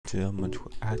gentlemen,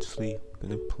 we're actually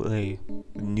gonna play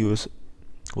the newest,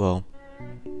 well,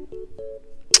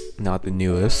 not the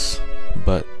newest,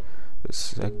 but the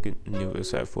second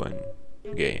newest F1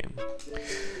 game.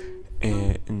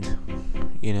 And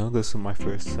you know, this is my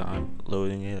first time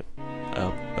loading it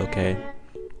up. Okay,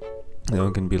 no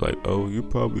one can be like, oh, you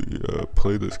probably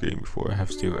played this game before. I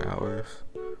have 0 hours.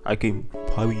 I can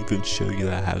probably even show you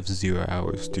that I have 0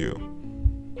 hours too.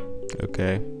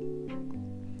 Okay,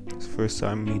 it's the first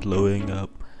time me loading up.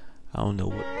 I don't know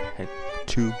what the heck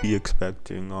to be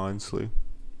expecting, honestly,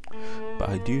 but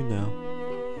I do know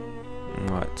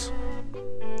what,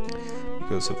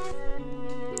 because of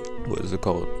what is it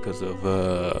called? Because of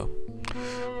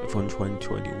F1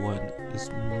 2021 is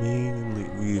mainly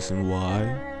reason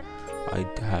why I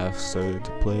have started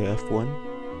to play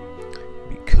F1,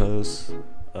 because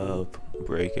of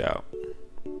Breakout.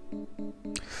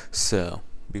 So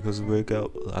because of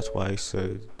Breakout, that's why I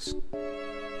started to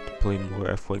play more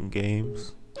F1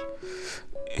 games,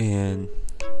 and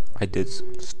I did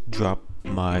drop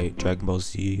my Dragon Ball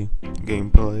Z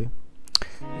gameplay.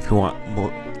 If you want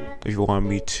more, if you want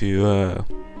me to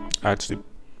actually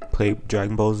play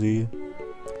Dragon Ball Z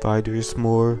Fighters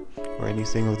more or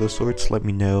anything of the sorts, let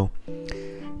me know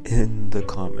in the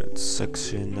comments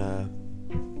section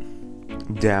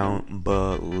down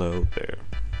below there.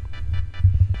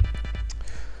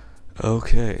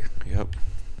 Okay, yep.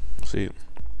 See,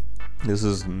 this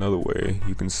is another way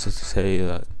you can say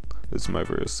that this is my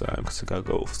first time, because I gotta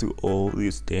go through all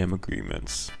these damn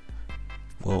agreements.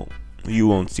 Well, you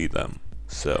won't see them,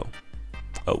 so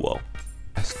oh well.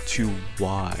 As to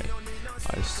why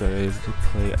I started to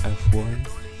play F1,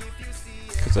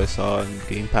 because I saw it in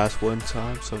Game Pass one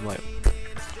time, so I'm like,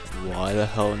 why the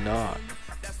hell not?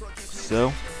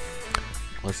 So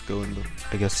let's go into,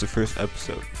 I guess, the first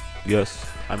episode. Yes,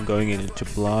 I'm going into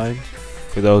blind.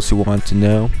 For those who want to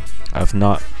know, I've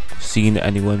not seen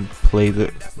anyone play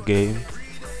the game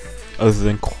other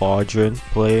than Quadrant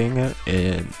playing it,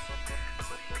 and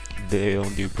they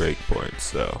don't do breakpoints,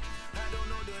 so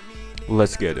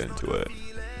let's get into it.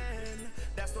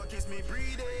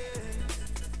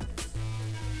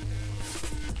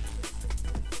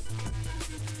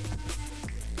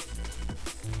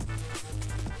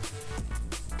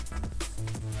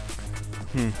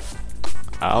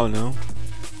 I don't know.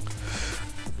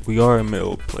 We are a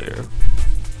middle player.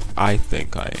 I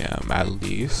think I am, at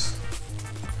least.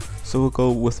 So we'll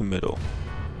go with the middle.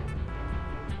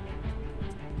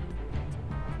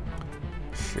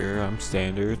 Sure, I'm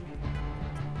standard.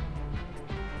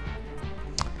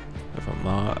 If I'm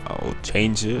not, I'll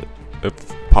change it if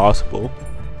possible.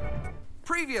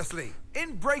 Previously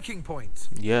in Breaking Point.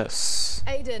 Yes.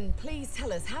 Aiden, please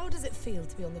tell us, how does it feel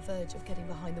to be on the verge of getting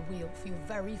behind the wheel for your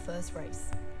very first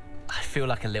race? I feel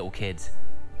like a little kid.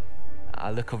 I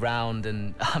look around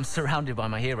and I'm surrounded by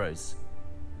my heroes.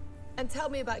 And tell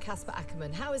me about Casper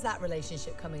Ackerman. How is that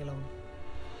relationship coming along?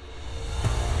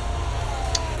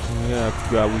 Yeah, I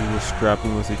forgot we were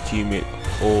scrapping with a teammate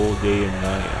all day and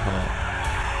night,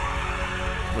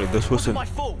 huh? Wait, this wasn't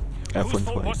F1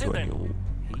 2020.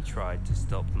 He tried to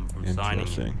stop them from signing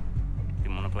you.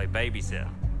 Didn't want to play babysitter.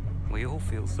 We all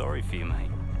feel sorry for you, mate.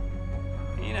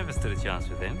 You never stood a chance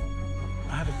with him.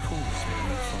 I had a call this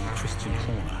morning from Christian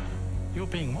Horner. You're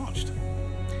being watched. You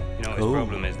know what his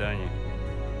problem is, don't you?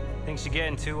 Thinks you're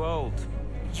getting too old.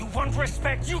 You want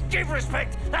respect, you give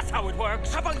respect. That's how it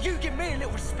works. How about you give me a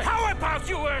little respect? How about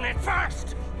you earn it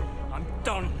first? I'm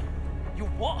done. You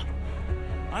what?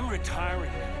 I'm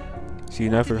retiring. See,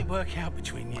 What never. did it work out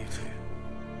between you two?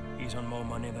 He's on more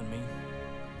money than me.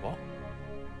 What?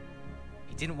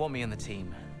 He didn't want me on the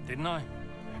team. Didn't I?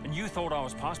 And you thought I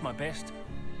was past my best?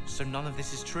 So none of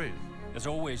this is true. There's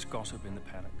always gossip in the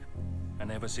paddock. And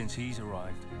ever since he's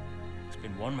arrived, there's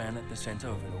been one man at the center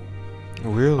of it all.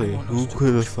 Really? I want Who us to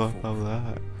could have push thought forward. of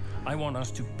that? I want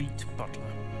us to beat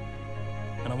Butler.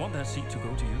 And I want that seat to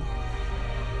go to you.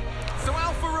 So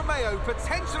Alfa Romeo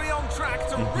potentially on track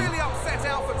to really upset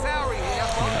Alpha Tauri here.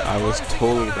 Yeah, I was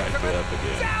totally back it up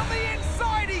again. Down the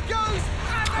inside he goes,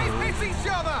 and they hit each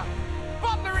other.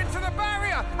 Butler into the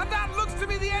barrier, and that looks to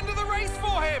be the end of the race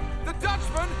for him. The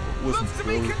Dutchman Wasn't looks to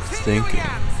be really continuing thinking.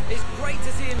 at. It's great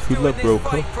to see him Who still let in Bro this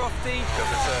fight, cook? Crofty.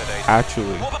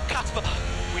 Actually, What about Casper?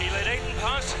 We let Aiden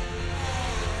pass.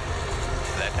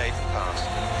 Let Aiden pass.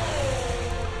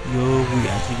 yo, we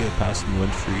actually get past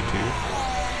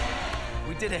 1-3-2.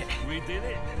 We did it. We did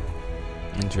it.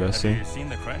 Interesting. Have you seen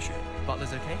the crash yet?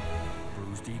 Butler's okay?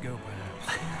 Bruised ego,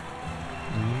 perhaps.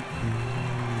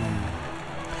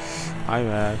 Hi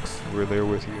Max, we're there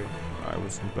with you. I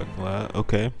was expecting that.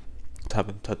 Okay,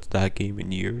 haven't touched that game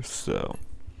in years, so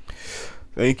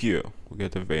Thank you. We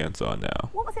get the Vans on now.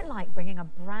 What was it like bringing a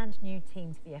brand new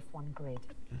team to the F1 grid?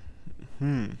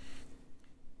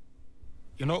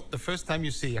 You know, the first time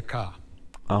you see a car,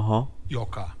 your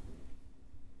car,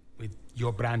 with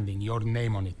your branding, your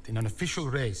name on it, in an official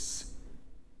race,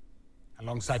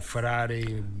 alongside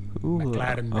Ferrari,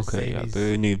 McLaren, Mercedes. Okay, yeah,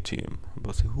 the new team. I'm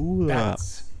about to say, who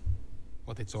that's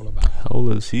what it's all about.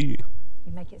 hell is he?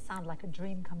 You make it sound like a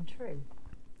dream come true.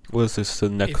 Was this the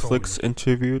Netflix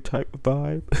interview type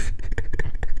vibe?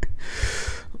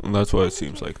 And that's what it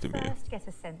seems like to me. First, get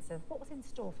a sense of what was in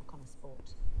store for Connor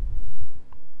Sport.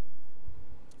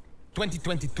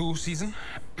 2022 season,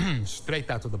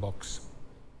 straight out of the box.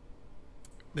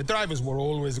 The drivers were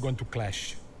always going to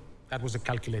clash. That was a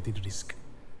calculated risk.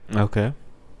 Okay.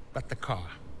 But the car.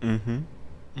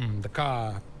 The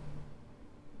car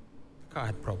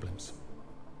had problems.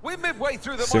 We're midway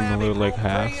through the Similar Miami like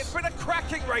Grand Prix. Haas. It's been a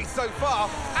cracking race so far,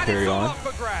 and Carry it's all on. up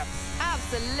for grabs.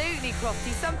 Absolutely,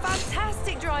 Crofty. Some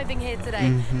fantastic driving here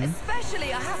today.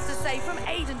 Especially, I have to say, from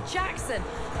Aiden Jackson.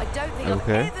 I don't think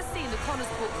Okay. I've ever seen the Connor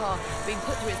Sport car being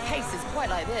put through its paces quite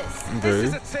like this. Very.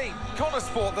 This is a team, Connor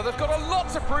Sport, that have got a lot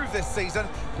to prove this season,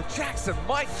 but Jackson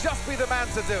might just be the man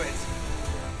to do it.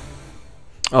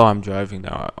 Oh, I'm driving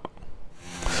now.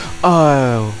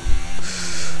 Oh.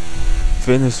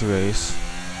 Finish race.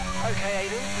 Okay,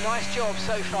 Aiden, nice job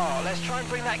so far. Let's try and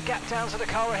bring that gap down to the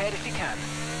car ahead if you can.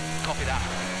 Copy that.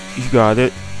 You got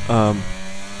it.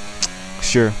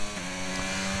 Sure.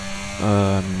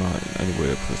 I'm not in any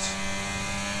way of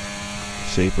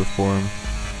shape or form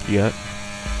yet.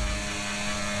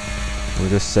 We're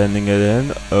just sending it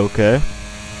in. Okay.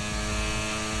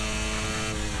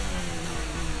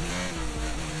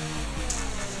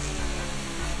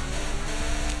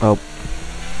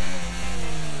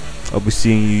 I'll be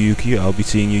seeing you, Yuki. I'll be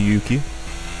seeing you, Yuki.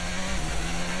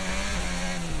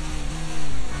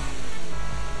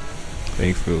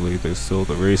 Thankfully, there's still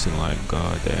the racing line.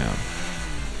 God damn.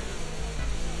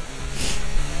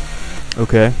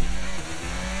 Okay.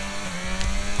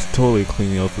 It's totally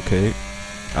clean lubricate.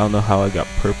 I don't know how I got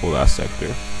purple that sector.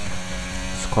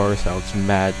 This car sounds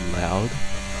mad loud.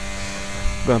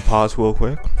 I'm gonna pause real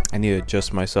quick. I need to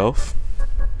adjust myself.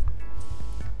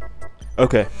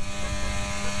 Okay.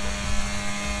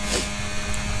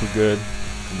 We're good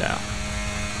now.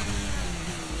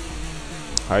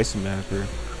 Hi, Smacker.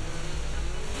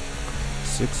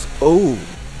 6. Oh!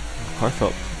 Car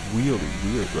felt really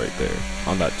weird right there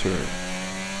on that turn.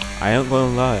 I ain't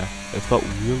gonna lie. It felt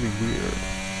really weird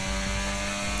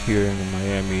here in the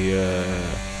Miami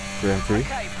Grand Prix.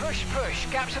 Okay, push.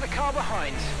 Gap to the car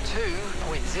behind.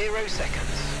 2.0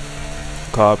 seconds.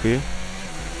 Copy.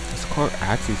 This car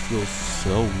actually feels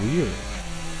so weird.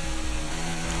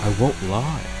 I won't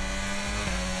lie.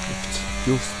 It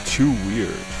feels too weird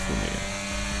for me.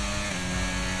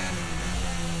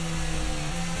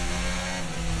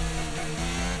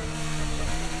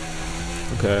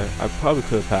 Okay, I probably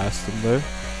could have passed him there.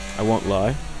 I won't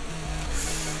lie.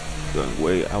 Going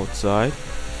way outside.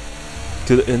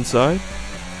 To the inside.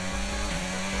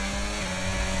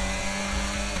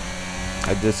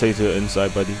 I did say to the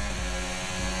inside, buddy.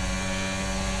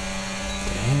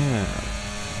 Damn.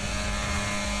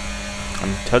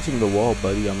 I'm touching the wall,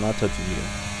 buddy. I'm not touching you.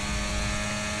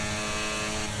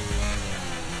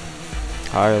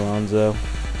 Hi, Alonso.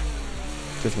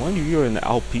 Just when you're in the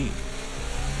Alpine.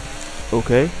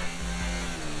 Okay.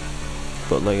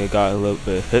 But like I got a little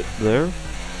bit hit there.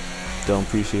 Don't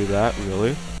appreciate that,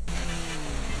 really.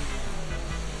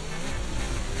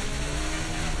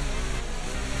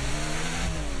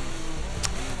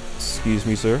 Excuse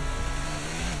me, sir.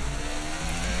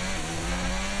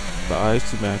 The eyes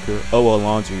to Macker. Oh,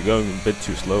 Alonso, you're going a bit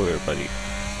too slow here, buddy.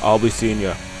 I'll be seeing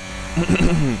ya.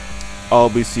 I'll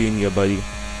be seeing ya, buddy.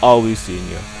 I'll be seeing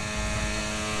ya.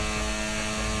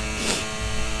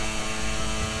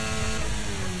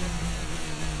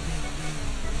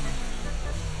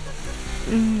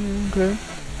 Okay.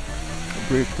 I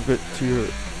braked a bit too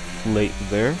late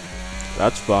there.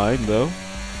 That's fine, though.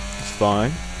 It's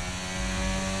fine.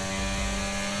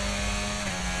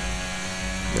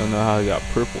 Don't know how I got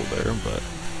purple there, but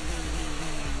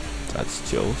that's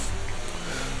chills.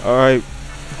 Alright,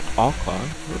 Ocon,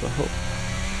 where the hell?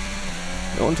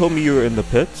 No one told me you were in the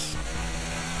pits.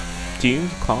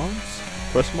 Teams, cons,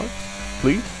 question marks,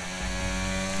 please.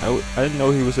 I didn't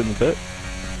know he was in the pit.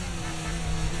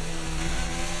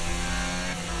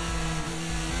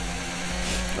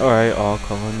 Alright,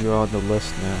 Ocon, you're on the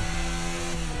list now.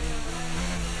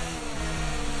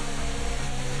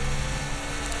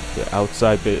 The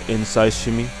outside bit, inside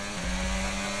shimmy.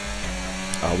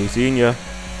 I'll be seeing ya.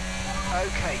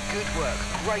 Okay, good work.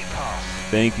 Great pass.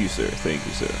 Thank you, sir. Thank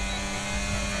you, sir.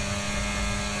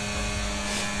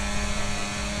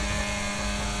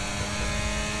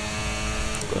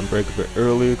 Gonna break a bit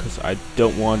earlier because I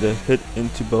don't want to hit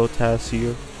into Bottas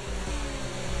here.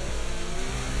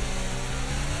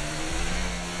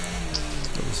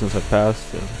 Ever since I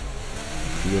passed, I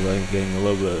feel like I'm getting a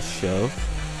little bit of shove.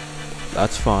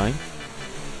 That's fine.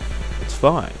 It's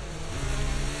fine.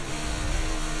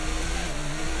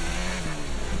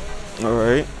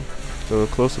 Alright, so we're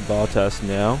close to Bottas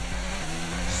now,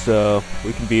 so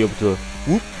we can be able to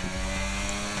whoop.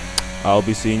 I'll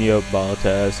be seeing you,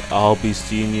 Bottas. I'll be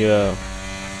seeing you.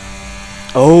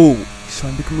 Oh, he's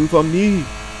trying to make a move on me.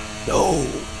 No,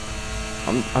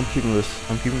 I'm keeping this.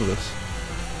 I'm keeping this.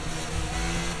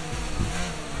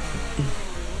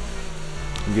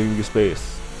 I'm giving you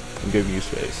space. I'm giving you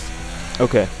space.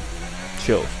 Okay,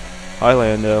 chill. Hi,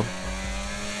 Lando.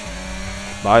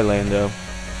 Bye, Lando.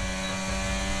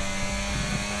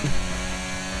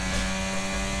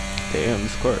 Damn,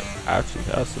 this car actually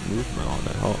has some movement on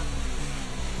it, huh?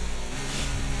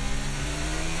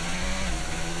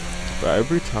 But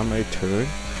every time I turn,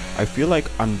 I feel like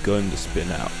I'm going to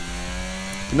spin out.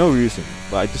 For no reason,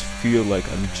 but I just feel like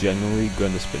I'm generally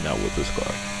going to spin out with this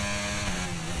car.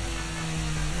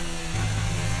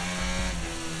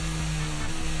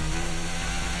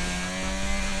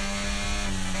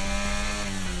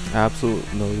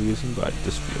 Absolute no reason, but I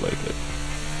just feel like it.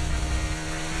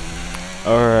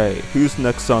 Alright, who's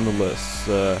next on the list?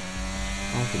 I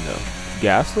don't even know.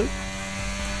 Gasly?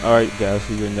 Alright,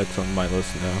 Gasly, you're next on my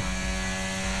list now.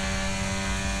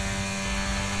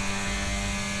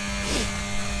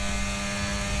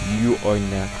 You are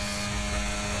next.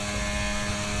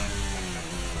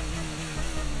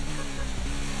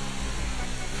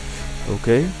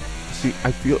 Okay?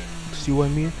 See what I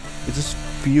mean? It just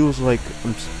feels like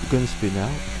I'm gonna spin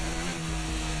out.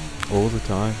 All the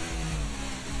time.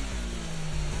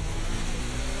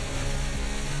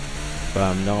 But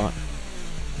I'm not.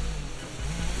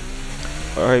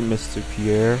 Alright, Mr.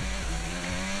 Pierre.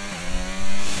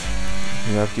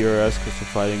 You have DRS because we're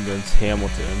fighting against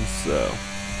Hamilton, so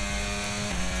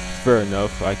fair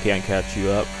enough, I can't catch you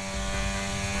up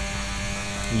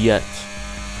yet.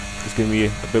 Just give me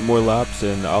a bit more laps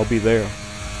and I'll be there.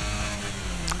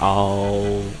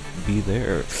 I'll be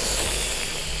there.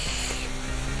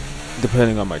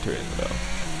 Depending on my turning though.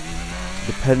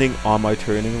 Depending on my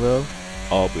turning though,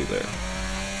 I'll be there.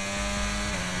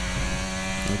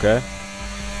 Okay?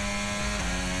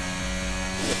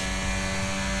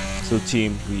 So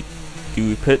team, do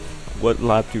we pit? What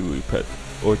lap do we pit?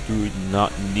 Or do we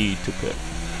not need to pit?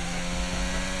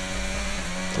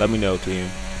 Let me know, team.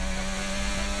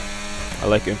 I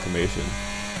like information.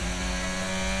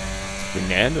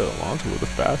 Fernando Alonso with the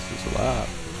fastest lap.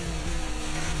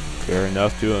 Fair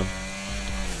enough to him.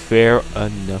 Fair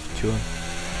enough to him.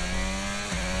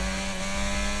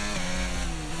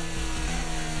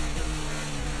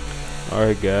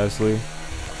 Alright, Gasly.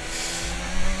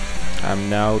 I'm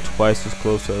now twice as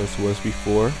close as I was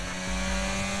before.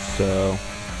 So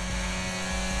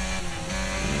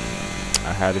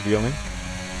I had a feeling.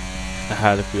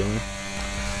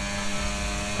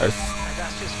 And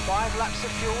that's just 5 laps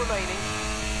of fuel remaining.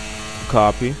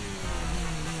 Copy.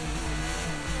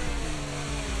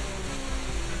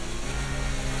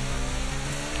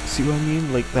 See what I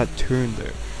mean? Like that turn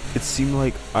there. It seemed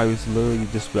like I was literally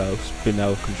just about to spin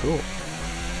out of control.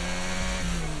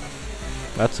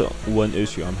 That's one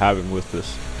issue I'm having with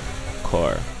this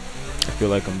car. I feel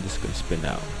like I'm just gonna spin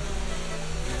out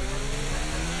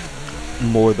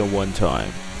more than one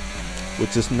time,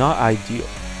 which is not ideal,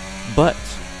 but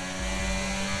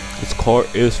this car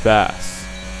is fast.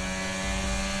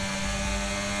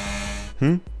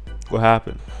 What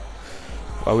happened?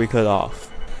 Why we cut off?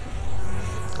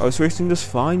 I was racing this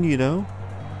fine, you know.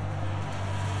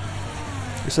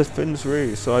 It said finish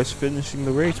race, so I was finishing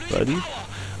the race, buddy.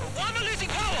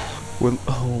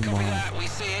 Oh my. We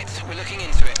see it. We're looking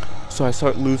into it. So I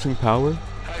start losing power?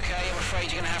 Okay, I'm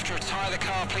afraid you're gonna have to retire the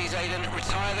car, please, Aiden.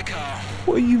 Retire the car.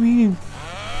 What do you mean?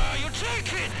 You're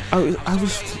joking. I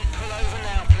was. Pull over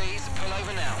now, please. Pull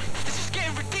over now. This is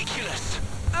getting ridiculous.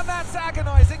 And that's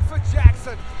agonising for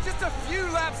Jackson. Just a few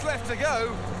laps left to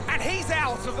go, and he's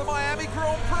out of the Miami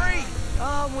Grand Prix.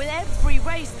 With every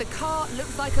race, the car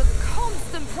looks like a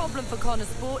constant problem for Connor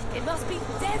Sport. It must be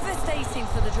devastating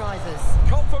for the drivers.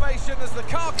 Confirmation as the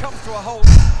car comes to a halt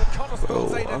for Connor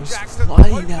Sport's Aiden Jackson.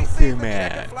 Flying out there,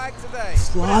 man.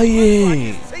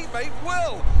 Flying. His teammate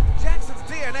Will. Jackson's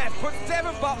DNF puts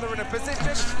Devon Butler in a position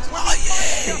where he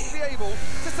might just be able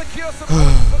to secure some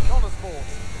points for Connor Sport.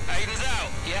 Aiden's out.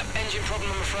 Yep, engine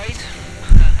problem, I'm afraid.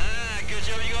 Good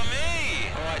job you got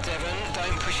me. All right, Devon,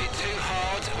 don't push it too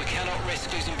hard. We cannot risk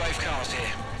losing both cars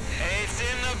here. It's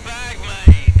in the bag,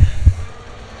 mate.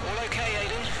 All okay,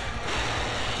 Aiden?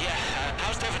 Yeah,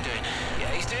 how's Devon doing? Yeah,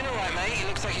 he's doing all right, mate. He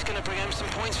looks like he's going to bring home some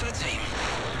points for the team.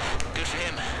 Good for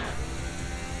him.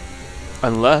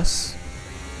 Unless...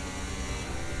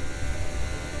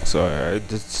 Sorry, I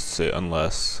did say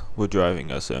unless we're driving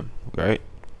SM, right?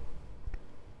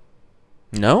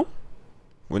 No?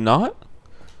 We're not?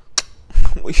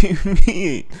 What do you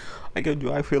mean? I can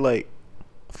drive for like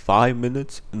 5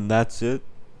 minutes and that's it?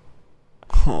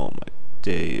 Oh my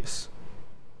days.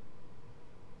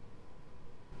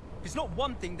 If it's not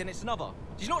one thing, then it's another.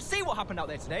 Did you not see what happened out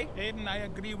there today? Aiden, I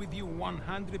agree with you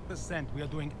 100%. We are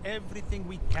doing everything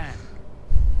we can.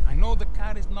 I know the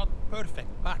car is not perfect,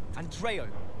 but... Andreo,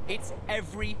 it's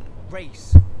every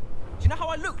race. Do you know how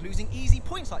I look losing easy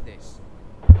points like this?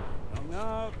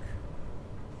 Knock.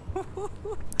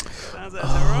 Sounds like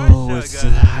Oh, it's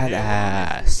that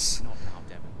ass. Not now,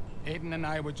 Devon. Aiden and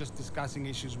I were just discussing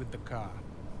issues with the car.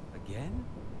 Again?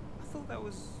 I thought that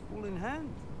was all in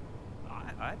hand.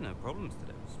 I had no problems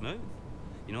today. Smooth.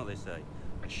 You know what they say?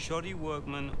 A shoddy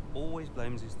workman always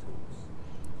blames his tools.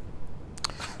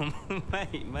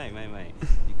 mate. You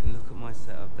can look at my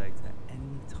setup data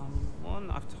anytime you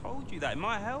want. I've told you that. It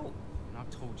might help. And I've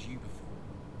told you before,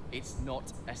 it's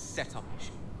not a setup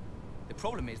issue. The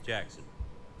problem is... Jackson.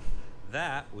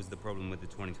 That was the problem with the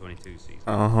 2022 season.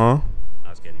 Uh-huh.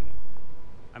 Ask anyone.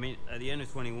 I mean, at the end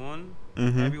of 21,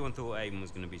 everyone thought Aiden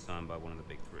was going to be signed by one of the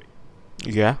big three.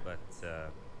 Yeah. But I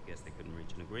guess they couldn't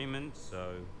reach an agreement,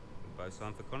 so we both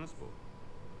signed for Connorsport.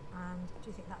 And do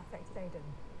you think that affected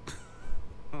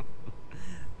Aiden?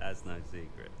 That's no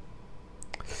secret.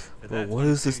 But what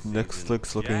is this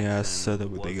Netflix looking ass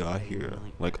setup they got here?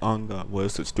 Like, on God, what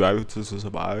is this? Drive to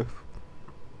Survive?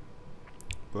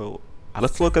 Bro,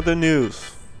 let's look at the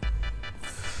news.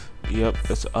 Yep,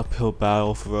 it's an uphill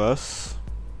battle for us.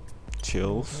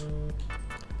 Chills.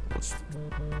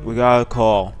 We got a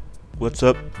call. What's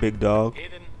up, big dog?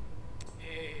 Aiden,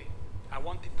 I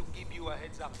wanted to give you a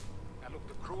heads up. Now look,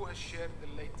 the crew has shared the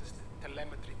latest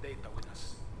telemetry data with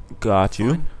us. Got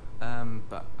you.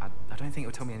 But I don't think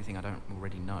it'll tell me anything I don't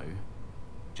already know.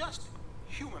 Just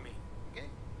humor me, okay?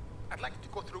 I'd like you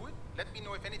to go through it. Let me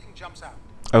know if anything jumps out.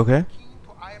 Okay. I'm keen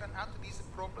to iron out these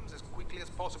problems as quickly as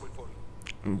possible for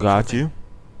you. Got you.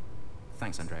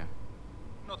 Thanks, Andrea.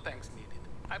 No thanks needed.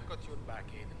 I've got your back,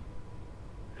 Aiden.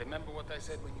 Remember what I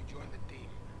said when you joined the team.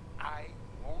 I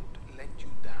won't let you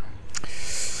down.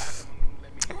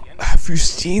 Let me get the end. Have you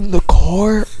seen the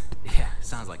car? Yeah,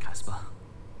 sounds like Casper.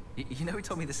 You know he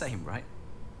told me the same, right?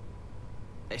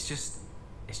 It's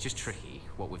just tricky,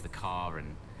 what with the car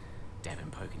and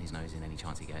Devon poking his nose in any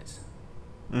chance he gets.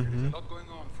 There's a lot going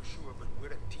on for sure, but we're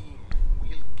a team.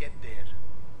 We'll get there.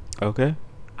 Okay.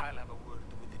 I'll have a word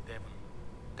with the Devon.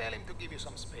 Tell him to give you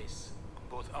some space,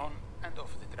 both on and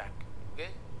off the track, okay?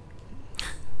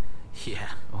 Yeah,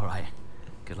 alright.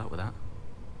 Good luck with that.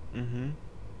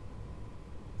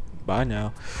 Bye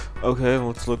now. Okay,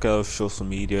 let's look at social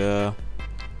media.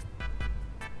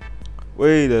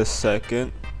 Wait a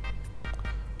second.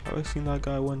 Have I seen that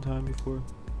guy one time before?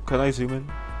 Can I zoom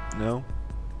in? No.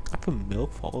 I have a mil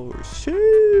followers.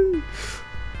 Shoo!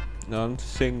 No, I'm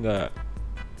just saying that.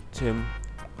 Tim.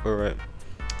 Alright.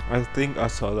 I think I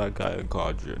saw that guy in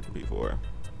Quadrant before.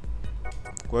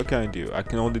 What can I do? I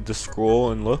can only just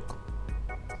scroll and look.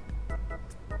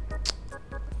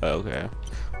 Okay.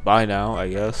 Bye now, I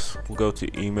guess. We'll go to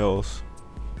emails.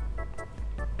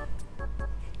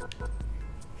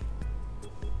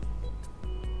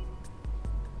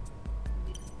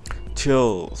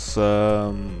 Chills.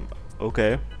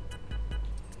 Okay.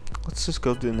 Let's just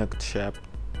go to the next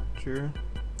chapter.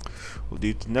 We'll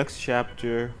do the next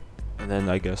chapter, and then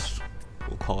I guess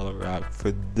we'll call it a wrap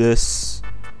for this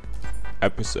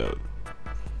episode.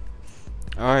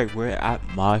 Alright, we're at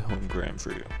my home Grand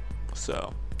Prix.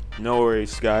 So, no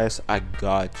worries, guys. I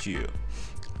got you.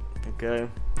 Okay?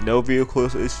 No vehicle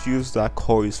issues. That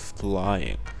car is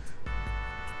flying.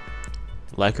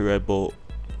 Like a Red Bull,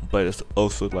 but it's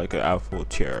also like an Apple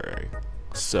Cherry.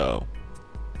 So,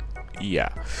 yeah.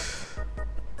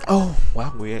 Oh,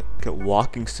 wow, we get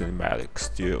walking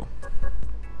cinematics too.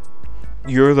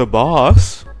 You're the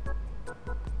boss.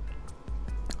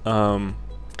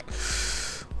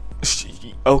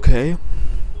 Okay.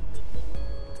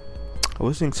 I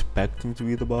wasn't expecting to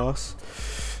be the boss.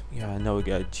 Yeah, I know we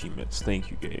got achievements. Thank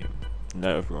you, game.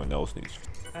 Now everyone else needs.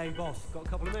 Hey, boss, got a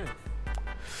couple of minutes?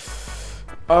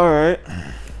 Alright.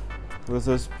 With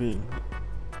us being.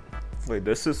 Wait,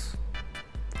 this is.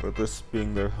 with this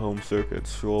being their home circuit,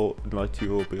 Stroll and Lightyear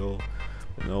will be all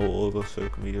over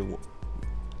social media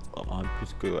on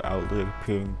particular outlet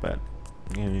appearing back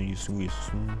in recent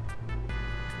weeks.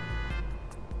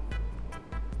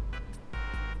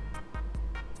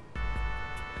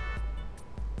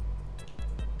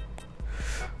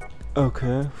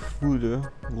 Okay, Fuder.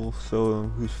 We'll show him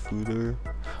who's Fuder.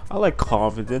 I like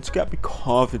confidence. You gotta be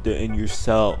confident in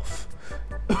yourself.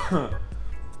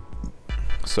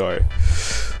 Sorry.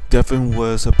 Devin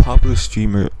was a popular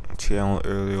streamer channel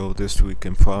earlier this week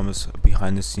and promised a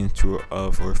behind-the-scenes tour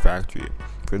of our factory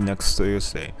for next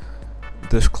Thursday.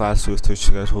 This class was their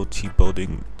scheduled team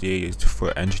building days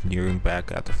for engineering back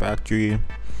at the factory.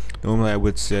 Normally I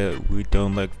would say we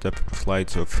don't like different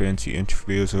flights or fancy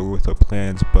interviews or with our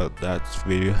plans, but that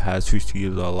video has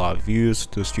received a lot of views.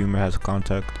 The streamer has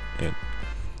contacted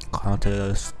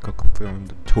us to confirm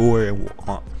the tour and will,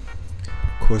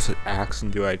 of course, it acts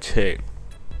and do I take.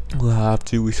 We'll have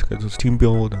to reschedule team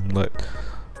build and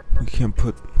we can't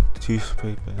put the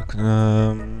two-space back.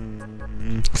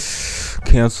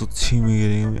 Cancel team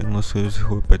meeting unless there's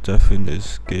support by Devin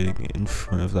is getting in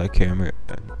front of that camera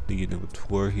and leading the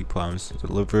tour he promised to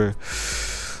deliver.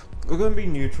 We're gonna be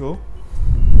neutral.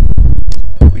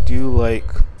 We do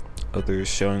like others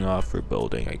showing off for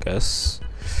building, I guess.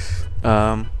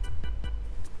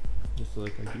 Just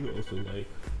like I do also like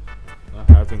not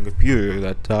having a computer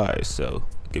that dies, so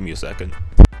give me a second.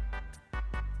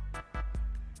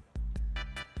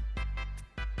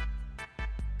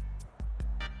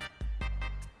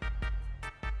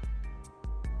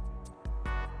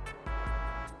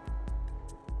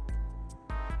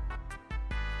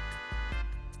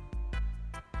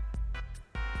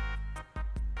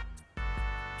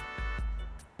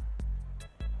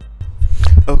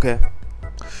 Okay.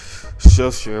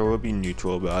 Sure, we'll be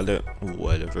neutral about it.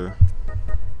 Whatever.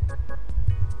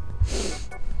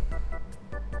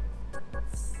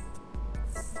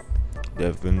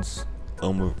 Devin's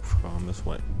promise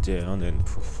went down in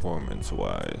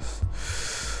performance-wise.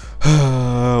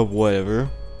 Whatever.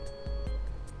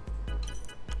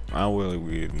 I don't really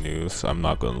read news, I'm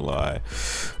not gonna lie.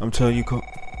 I'm telling you,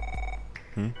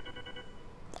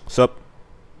 Sup?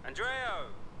 Andreo!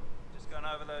 Just going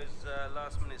over those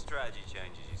last-minute strategy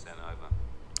changes you sent over.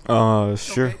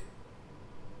 Sure. Okay.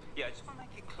 Yeah, I just want to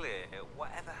make it clear,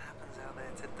 whatever happens out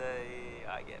there today,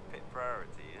 I get pit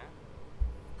priority, yeah?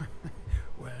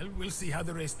 Well, we'll see how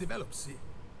the race develops.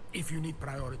 If you need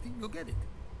priority, you'll get it.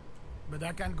 But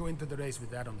I can't go into the race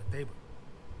with that on the table.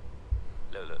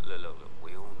 Look.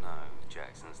 We all know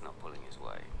Jackson's not pulling his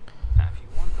weight. Now, if you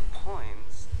want the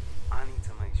points, I need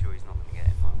to make sure he's not going to get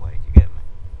in my way. Do you get me?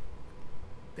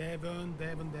 Devin,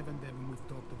 we've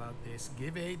talked about this.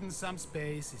 Give Aiden some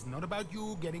space. It's not about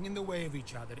you getting in the way of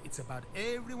each other. It's about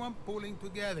everyone pulling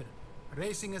together.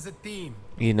 Racing as a team.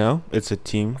 You know, it's a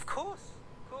team. Of course.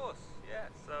 Yeah,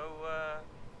 so,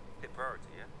 hit priority,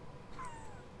 yeah?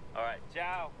 Alright,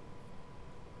 ciao.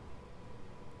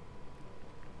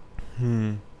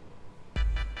 We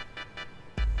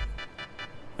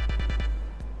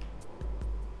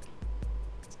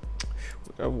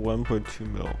got 1.2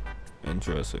 mil.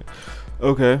 Interesting.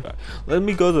 Okay, let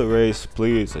me go to the race,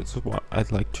 please.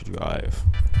 I'd like to drive.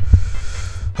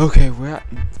 Okay, we're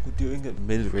doing it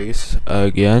mid-race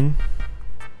again.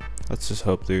 Let's just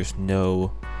hope there's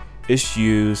no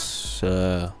issues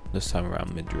this time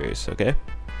around mid-race. Okay,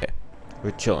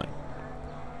 we're chilling.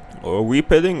 Or are we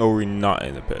pitting, or are we not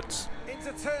in the pits?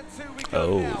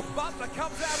 Oh,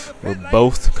 we're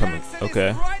both coming.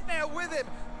 Okay. Right now with him.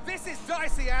 This is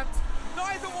dicey, Ant.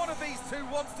 Neither one of these two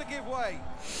wants to give way.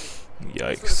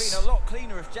 Yikes. This would have been a lot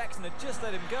cleaner if Jackson had just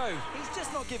let him go. He's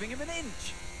just not giving him an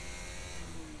inch.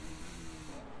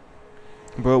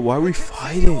 Bro, why are we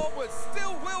fighting?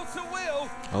 Still will to will.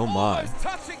 Oh my.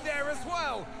 Touching there as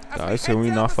well. Guys, can we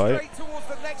not fight?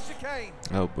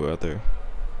 Oh, brother.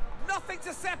 Nothing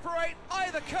to separate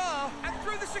either car, and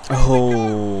through the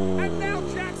chicane and now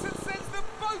Jackson sends them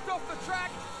both off the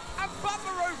track and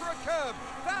Butler over a curb.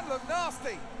 That looked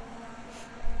nasty.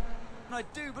 And I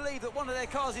do believe that one of their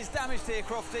cars is damaged here,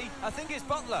 Crofty. I think it's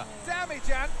Butler. Damage,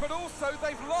 Ant, but also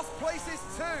they've lost places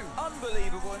too.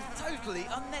 Unbelievable and totally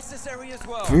unnecessary as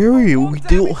well. Very, we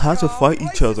don't have to fight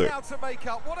each other.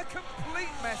 What a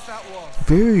complete mess that was.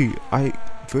 I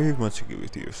very much agree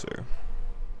with you, sir.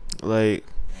 Like,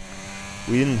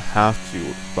 we didn't have to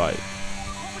fight.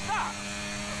 What was that?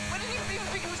 Where did you even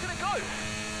think it was going to go?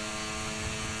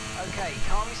 Okay,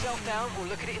 calm yourself down. We'll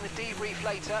look at it in the debrief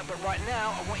later, but right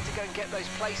now, I want you to go and get those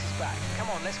places back. Come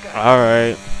on, let's go.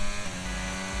 Alright.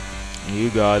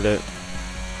 You got it.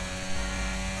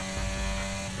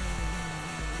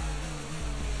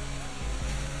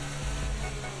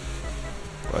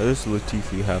 Why does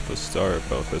Latifi have a star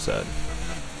above his head?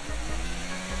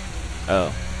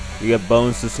 Oh, you get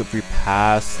bonuses if you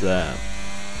pass them.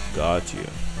 Got you.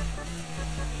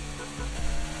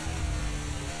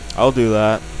 I'll do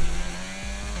that.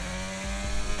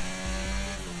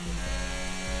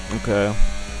 Okay.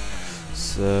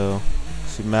 So,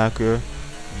 Schumacher,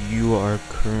 you are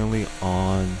currently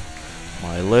on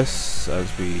my list as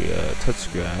we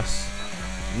touch grass.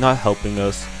 Not helping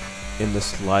us in the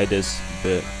slightest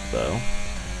bit, though.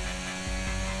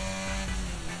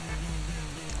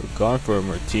 We're gone from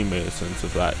our teammates since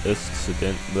of that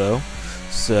incident, though.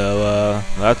 So,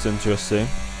 that's interesting.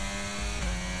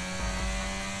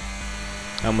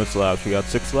 How much laps? We got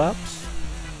 6 laps?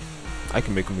 I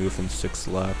can make a move in 6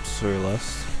 laps or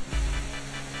less.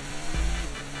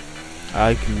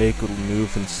 I can make a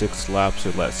move in 6 laps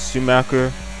or less.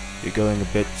 Schumacher, you're going a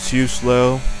bit too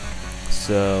slow.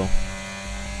 So,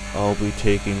 I'll be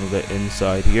taking the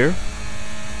inside here.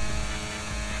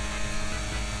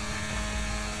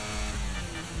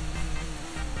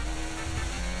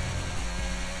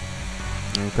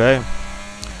 Okay.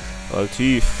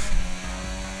 Latif,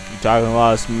 you're talking a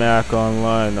lot of smack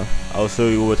online. I'll show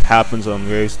you what happens on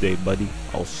race day, buddy.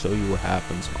 I'll show you what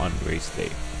happens on race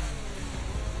day.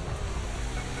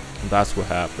 And that's what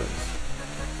happens.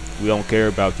 We don't care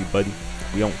about you, buddy.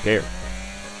 We don't care.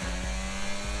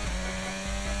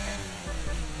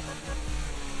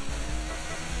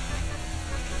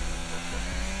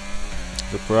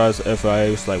 Surprise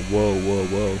FIA is like, whoa, whoa,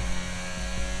 whoa.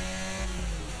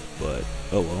 But,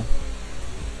 oh well.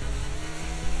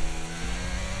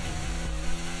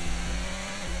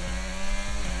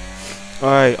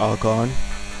 Alright, Ocon.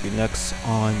 You're next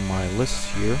on my list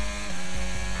here.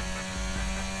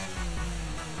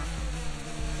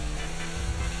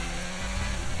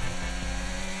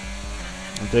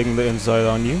 I'm taking the inside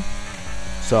on you.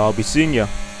 So I'll be seeing ya.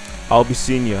 I'll be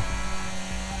seeing ya.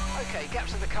 Okay, gap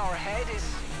to the car ahead is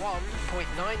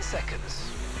 1.9 seconds.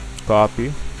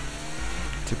 Copy.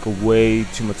 Took away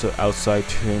too much of outside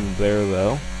turn there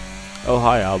though. Oh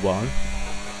hi Albon.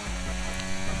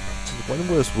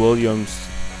 When was Williams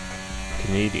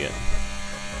Canadian?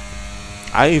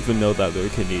 I didn't even know that they're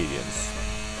Canadians.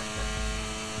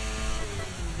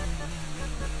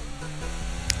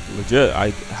 Legit, I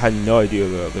had no idea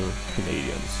that they were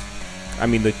Canadians. I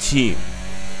mean the team.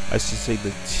 I should say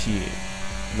the team,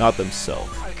 not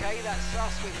themselves. Okay, that's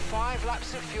us with 5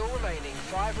 laps of fuel remaining.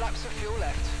 5 laps of fuel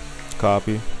left.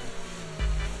 Copy.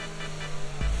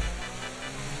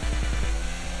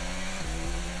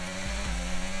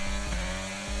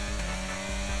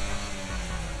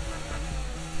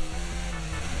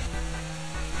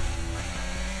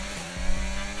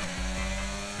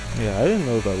 Yeah, I didn't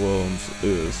know that Williams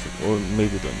is, or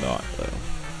maybe they're not, though.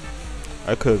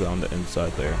 I could have gone the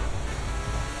inside there.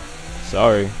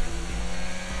 Sorry.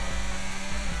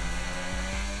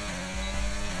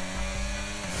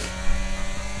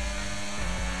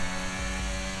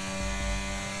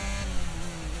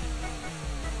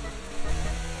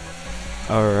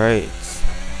 Alright.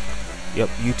 Yep,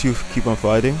 you two keep on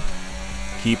fighting.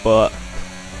 Keep up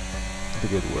the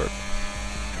good work.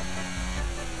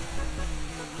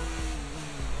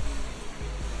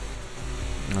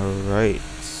 Alright.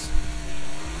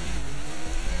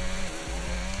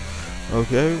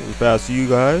 Okay, we pass you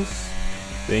guys.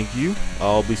 Thank you.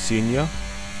 I'll be seeing ya.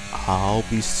 I'll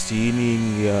be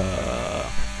seeing ya.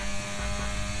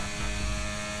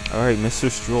 Alright, Mr.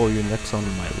 Stroll, you're next on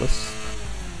my list.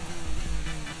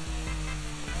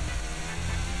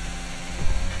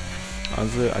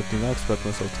 Honestly, I do not expect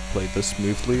myself to play this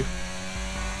smoothly.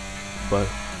 But,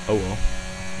 oh well.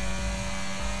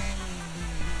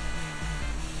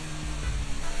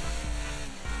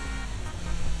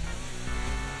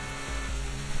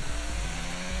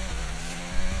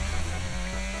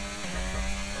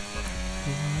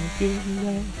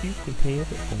 You can hear it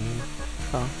when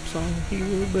pops on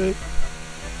here, but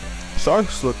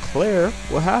Charles Leclerc,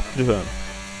 what happened to him?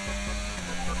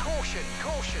 Caution,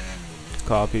 caution.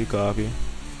 Copy, copy.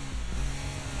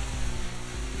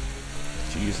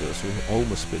 Jesus, we're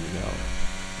almost spinning out.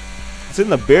 It's in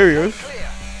the barriers.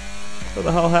 What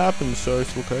the hell happened,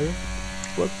 Charles Leclerc?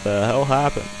 What the hell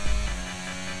happened?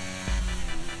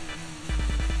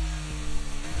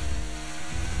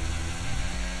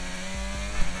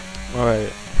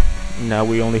 Alright, now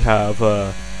we only have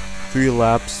 3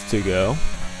 laps to go.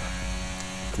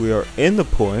 We are in the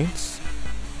points,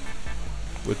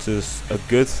 which is a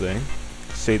good thing,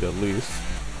 to say the least.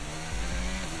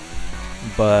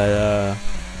 But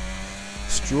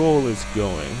Stroll is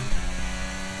going,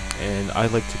 and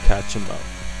I'd like to catch him up.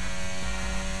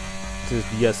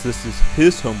 Yes, this is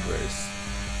his home race,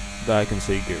 That I can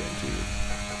say guaranteed.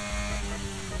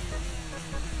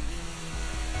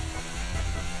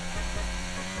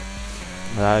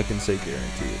 That I can say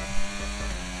guaranteed.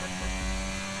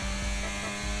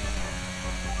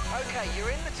 Okay, you're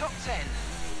in the top 10.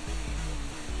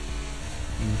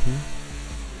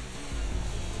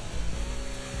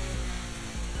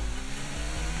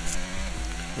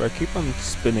 If I keep on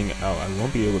spinning out, I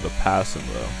won't be able to pass him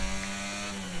though.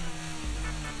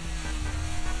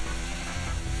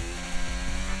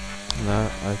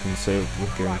 That I can say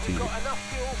with guarantee. Right, we've got enough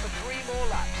fuel for 3 more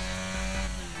laps.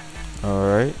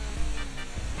 Alright.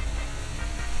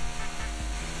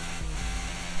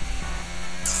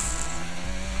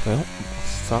 Well,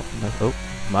 stop. Oh,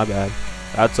 my bad.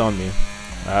 That's on me.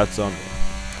 That's on me.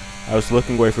 I was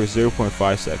looking away for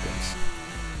 0.5 seconds.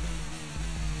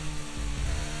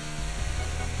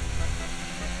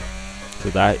 So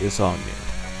that is on me.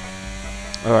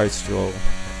 Alright, Stroll.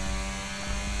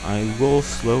 I will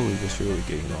slowly but surely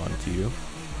getting on to you.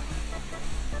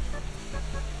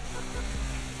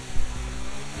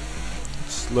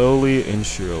 Slowly and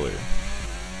surely.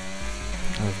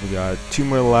 We got 2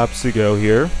 more laps to go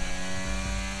here.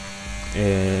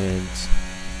 And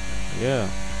yeah,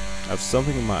 I have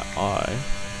something in my eye.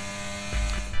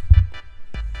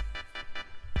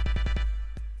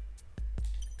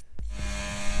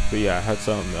 But yeah, I had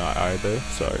something in my eye there,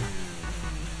 sorry.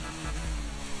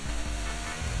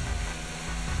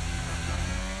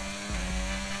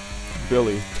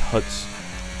 Barely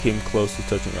came close to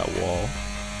touching that wall.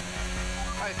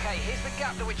 Okay, here's the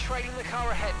gap that we're trailing the car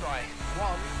ahead by.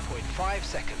 1.5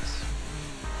 seconds.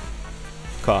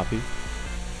 Copy.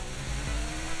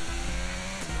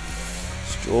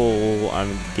 Stroll,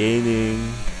 I'm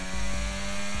gaining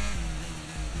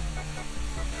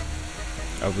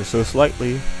ever so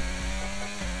slightly.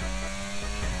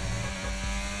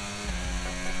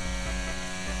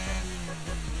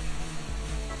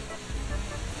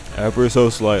 Ever so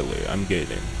slightly, I'm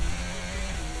gaining.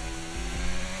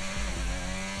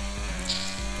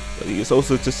 But he is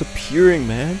also disappearing,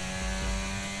 man.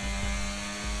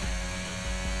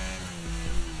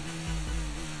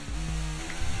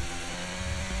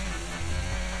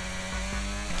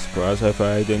 Surprised if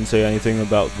I didn't say anything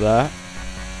about that.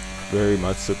 Very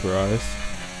much surprised.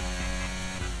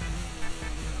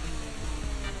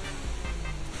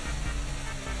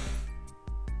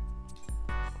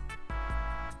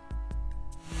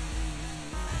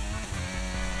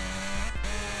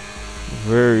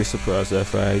 Very surprised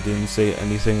if I didn't say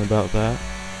anything about that.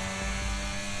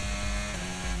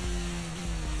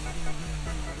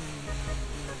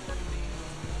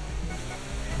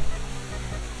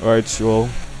 Alright, Stroll.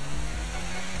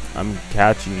 I'm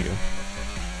catching you.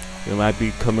 You might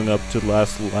be coming up to the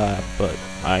last lap, but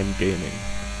I'm gaining.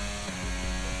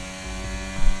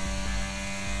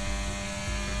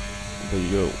 But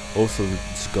you're also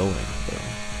just going, though.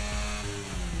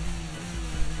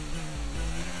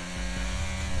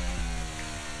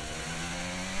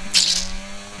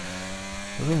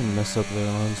 I'm gonna mess up there,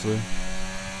 honestly.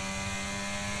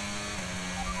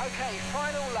 Okay,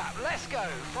 final lap. Let's go.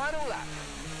 Final lap.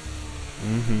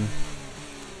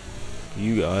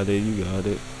 You got it, you got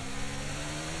it.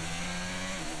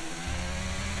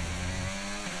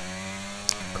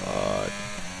 God.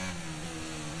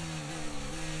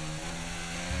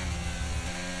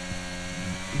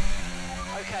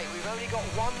 Okay, we've only got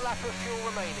 1 lap of fuel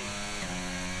remaining.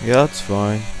 Yeah, that's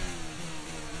fine.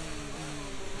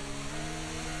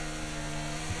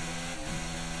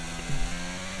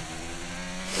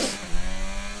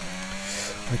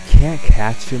 I can't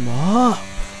catch him up.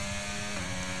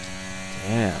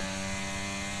 Damn.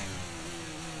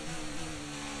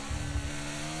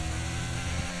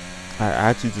 I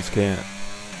actually just can't.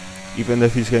 Even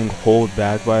if he's getting held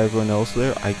back by everyone else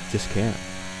there, I just can't.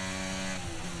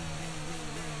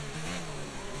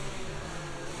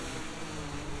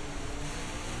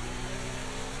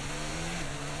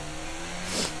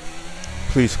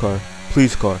 Please, car.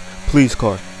 Please, car. Please,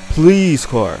 car. Please,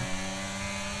 car.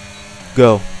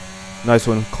 Go. Nice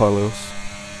one, Carlos.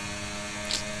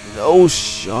 No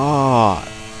shot.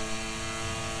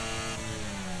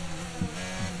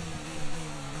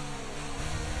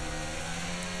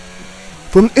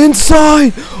 From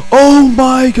inside! Oh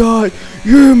my god!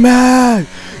 You're mad!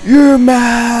 You're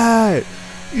mad!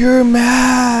 You're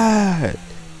mad!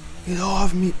 Get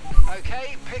off me!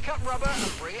 Okay, pick up rubber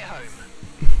and bring it home.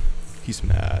 He's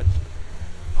mad.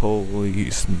 Holy,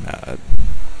 he's mad.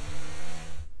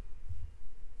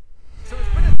 So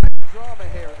there's been a bit of drama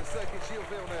here at the Circuit Gilles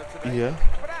Villeneuve today. Yeah.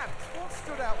 But Ant, what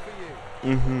stood out for you?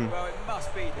 Well, it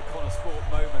must be the Connor Sport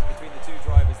moment between the two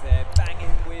drivers there, banging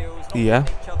wheels, not giving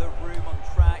each other room on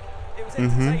track.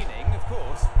 entertaining, of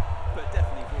course, but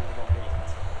definitely for all the wrong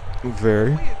reasons.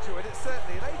 Very. We enjoyed it,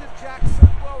 certainly. And Aiden Jackson,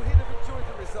 well, he'd have enjoyed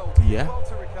the result. He did well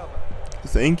to recover.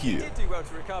 Thank you. He did do well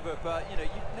to recover, but, you know,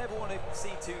 you never want to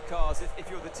see two cars, if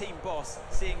you're the team boss,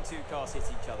 seeing two cars hit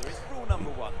each other. It's rule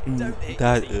number one. Don't hit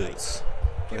that your teammates.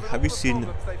 is. Have you seen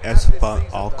Esteban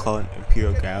Ocon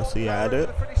Imperial Galaxy at it?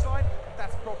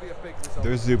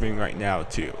 They're zooming right now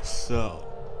too, so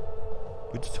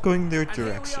we're just going their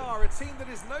direction.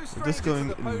 We're just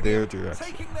going in their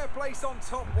direction.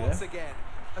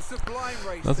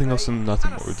 Nothing else and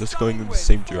nothing more. We're just going in the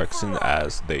same direction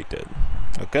as they did.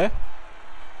 Okay?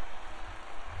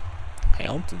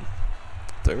 Hamilton,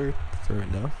 third, fair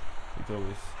enough. He's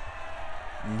always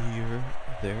near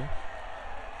there.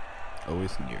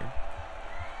 Always near.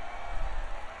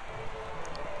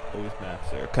 Always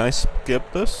maps there. Can I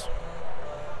skip this?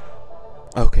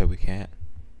 Okay, we can't.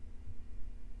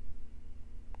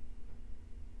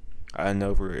 I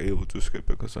know we're able to skip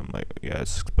it because I'm like, yeah,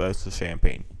 it's the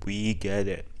champagne. We get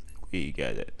it. We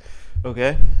get it.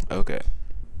 Okay? Okay.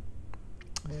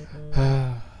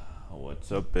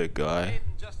 What's up, big guy?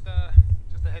 Just a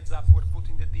heads up, we're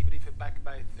putting the debrief back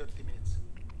by 30 minutes.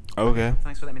 Okay.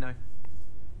 Thanks for letting me know.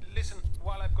 Listen,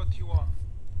 while I've got you on,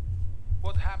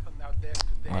 what happened out there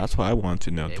today? Well, that's what I want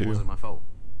to know too. It wasn't my fault.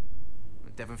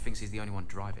 Devon thinks he's the only one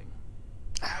driving.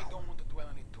 I don't want to dwell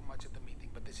on it too much at the meeting,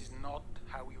 but this is not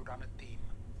how you run a team.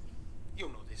 You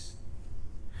know this.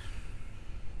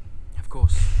 Of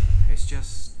course. It's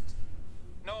just...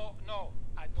 No,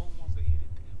 I don't want to hear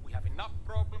it. We have enough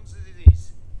problems as it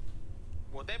is.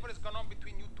 Whatever has gone on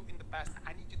between you two in the past,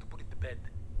 I need you to put it to bed.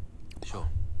 Sure.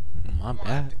 My I bad.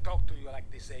 have to talk to you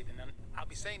like this, Aiden, and I'll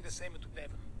be saying the same to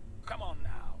Devon. Come on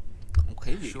now.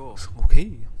 Okay. Sure.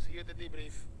 Okay. See you at the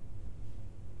debrief.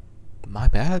 My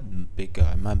bad, big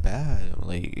guy. My bad.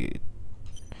 Like,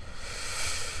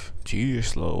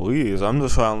 jeez Louise. I'm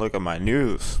just trying to look at my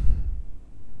news.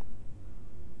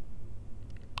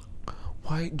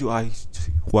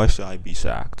 Why should I be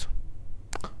sacked?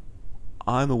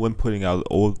 I'm the one putting out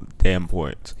all the damn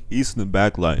points. He's in the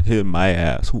back line hitting my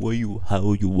ass. What you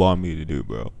want me to do,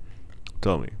 bro?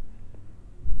 Tell me.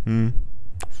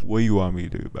 What do you want me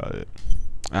to do about it?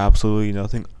 Absolutely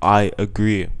nothing. I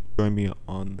agree. Join me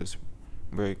on this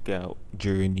breakout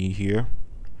journey here.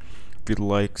 If you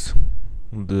liked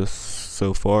this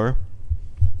so far,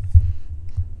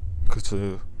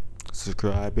 consider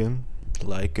subscribing,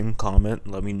 liking, comment.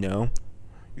 Let me know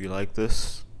if you like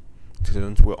this,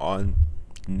 since we're on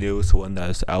the newest one that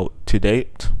is out to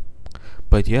date.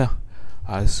 But yeah,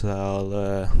 I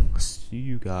shall see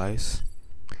you guys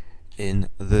in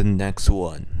the next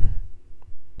one.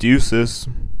 Deuces.